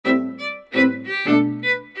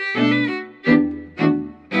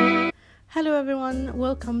everyone,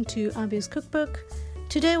 welcome to Abby's cookbook.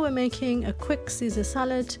 Today we're making a quick Caesar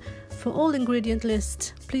salad. For all ingredient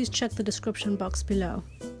lists, please check the description box below.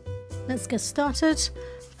 Let's get started.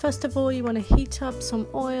 First of all, you want to heat up some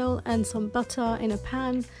oil and some butter in a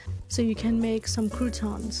pan so you can make some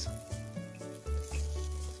croutons.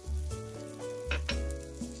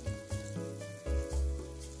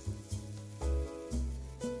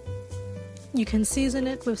 You can season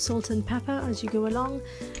it with salt and pepper as you go along,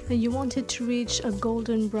 and you want it to reach a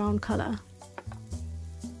golden brown color.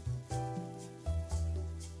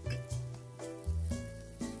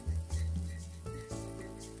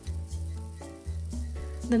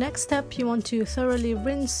 The next step, you want to thoroughly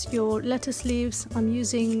rinse your lettuce leaves. I'm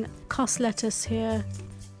using cos lettuce here.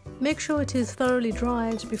 Make sure it is thoroughly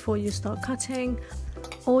dried before you start cutting,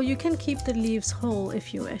 or you can keep the leaves whole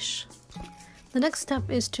if you wish. The next step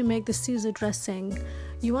is to make the Caesar dressing.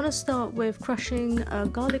 You want to start with crushing a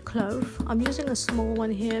garlic clove. I'm using a small one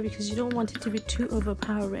here because you don't want it to be too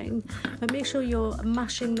overpowering, but make sure you're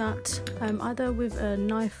mashing that either with a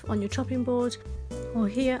knife on your chopping board, or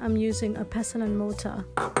here I'm using a pestle and mortar.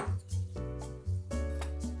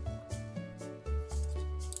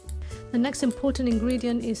 The next important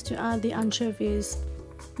ingredient is to add the anchovies.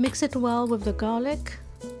 Mix it well with the garlic,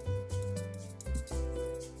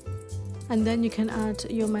 and then you can add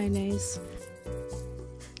your mayonnaise.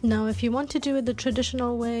 Now, if you want to do it the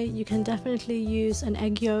traditional way, you can definitely use an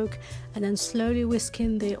egg yolk and then slowly whisk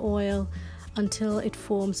in the oil until it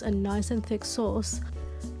forms a nice and thick sauce.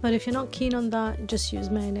 But if you're not keen on that, just use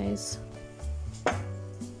mayonnaise.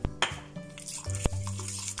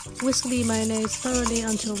 Whisk the mayonnaise thoroughly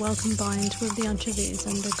until well combined with the anchovies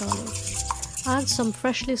and the garlic. Add some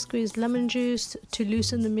freshly squeezed lemon juice to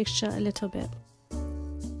loosen the mixture a little bit.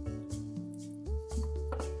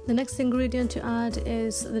 The next ingredient to add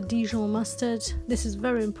is the Dijon mustard. This is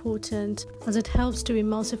very important as it helps to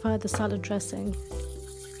emulsify the salad dressing.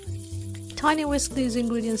 Tiny whisk these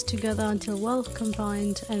ingredients together until well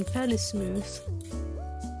combined and fairly smooth.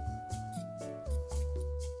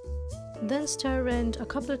 Then stir in a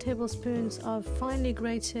couple of tablespoons of finely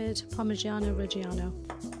grated Parmigiano Reggiano.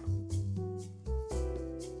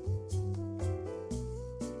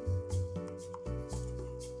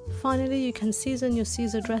 Finally, you can season your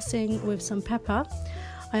Caesar dressing with some pepper.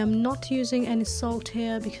 I am not using any salt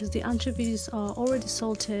here because the anchovies are already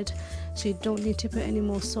salted, so you don't need to put any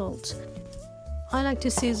more salt. I like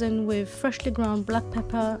to season with freshly ground black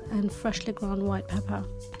pepper and freshly ground white pepper.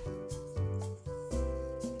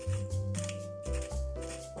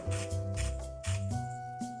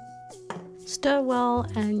 Stir well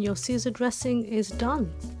and your Caesar dressing is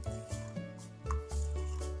done.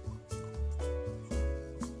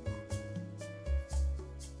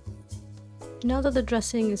 Now that the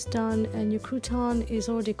dressing is done and your crouton is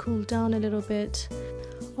already cooled down a little bit,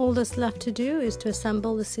 all that's left to do is to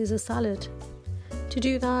assemble the Caesar salad. To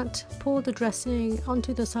do that, pour the dressing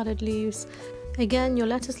onto the salad leaves. Again, your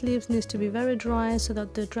lettuce leaves needs to be very dry so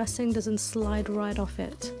that the dressing doesn't slide right off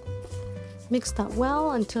it. Mix that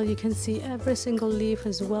well until you can see every single leaf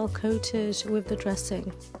is well coated with the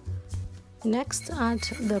dressing. Next, add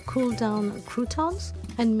the cooled down croutons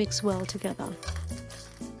and mix well together.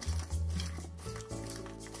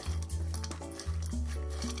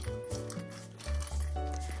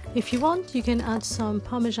 If you want, you can add some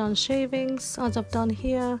Parmesan shavings, as I've done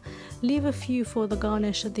here. Leave a few for the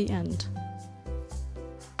garnish at the end.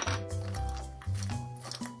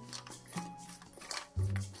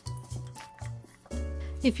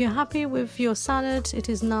 If you're happy with your salad, it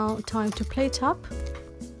is now time to plate up.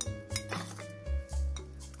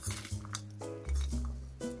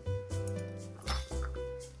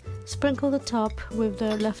 Sprinkle the top with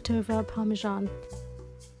the leftover Parmesan.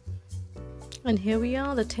 And here we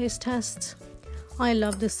are, the taste test. I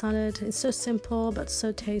love this salad. It's so simple but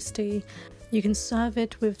so tasty. You can serve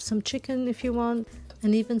it with some chicken if you want,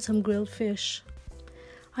 and even some grilled fish.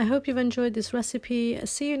 I hope you've enjoyed this recipe.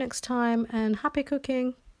 See you next time and happy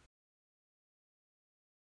cooking!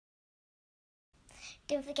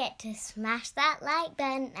 Don't forget to smash that like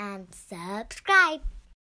button and subscribe.